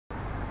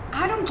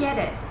I don't get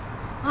it.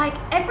 Like,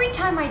 every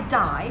time I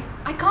dive,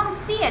 I can't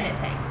see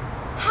anything.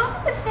 How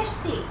did the fish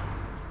see?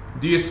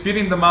 Do you spit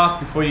in the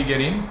mask before you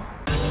get in?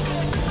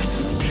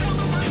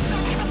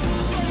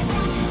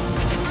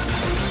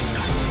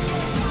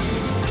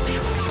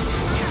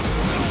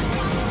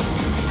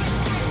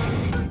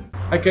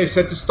 Okay,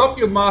 so to stop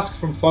your mask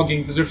from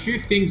fogging, there's a few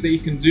things that you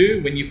can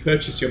do when you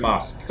purchase your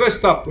mask.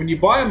 First up, when you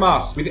buy a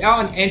mask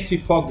without an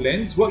anti-fog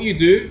lens, what you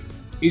do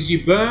is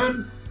you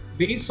burn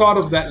the inside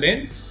of that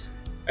lens,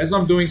 as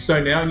I'm doing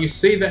so now, and you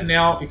see that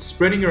now it's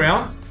spreading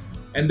around,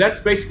 and that's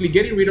basically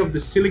getting rid of the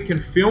silicone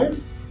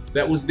film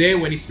that was there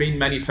when it's been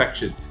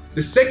manufactured.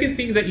 The second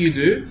thing that you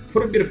do,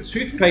 put a bit of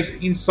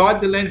toothpaste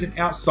inside the lens and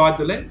outside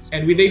the lens,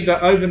 and we leave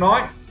that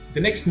overnight.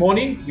 The next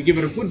morning, we give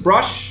it a good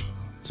brush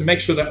to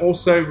make sure that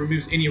also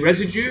removes any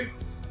residue.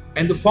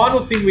 And the final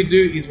thing we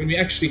do is when we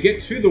actually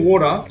get to the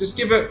water, just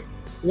give it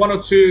 1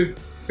 or 2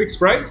 quick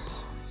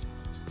sprays,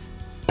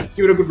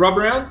 give it a good rub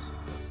around,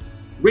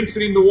 rinse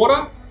it in the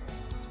water,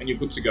 and you're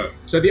good to go.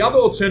 So the other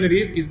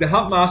alternative is the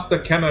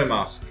Huntmaster camo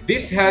mask.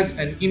 This has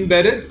an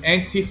embedded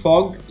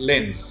anti-fog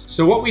lens.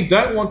 So what we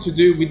don't want to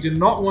do, we do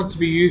not want to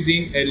be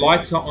using a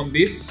lighter on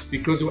this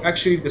because it will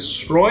actually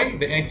destroy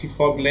the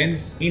anti-fog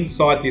lens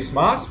inside this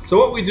mask. So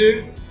what we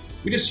do,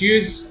 we just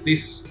use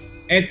this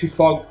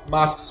anti-fog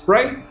mask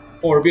spray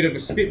or a bit of a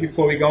spit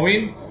before we go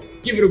in,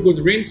 give it a good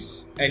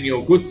rinse, and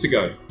you're good to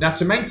go. Now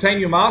to maintain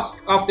your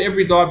mask, after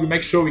every dive, we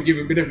make sure we give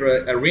a bit of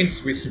a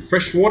rinse with some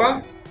fresh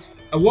water.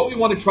 And what we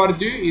want to try to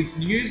do is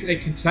use a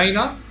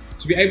container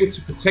to be able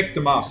to protect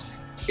the mask.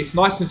 It's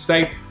nice and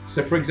safe.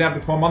 So for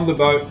example, if I'm on the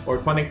boat or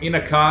if I'm in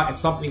a car and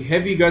something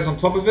heavy goes on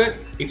top of it,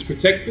 it's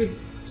protected.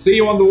 See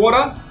you on the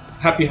water.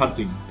 Happy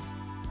hunting.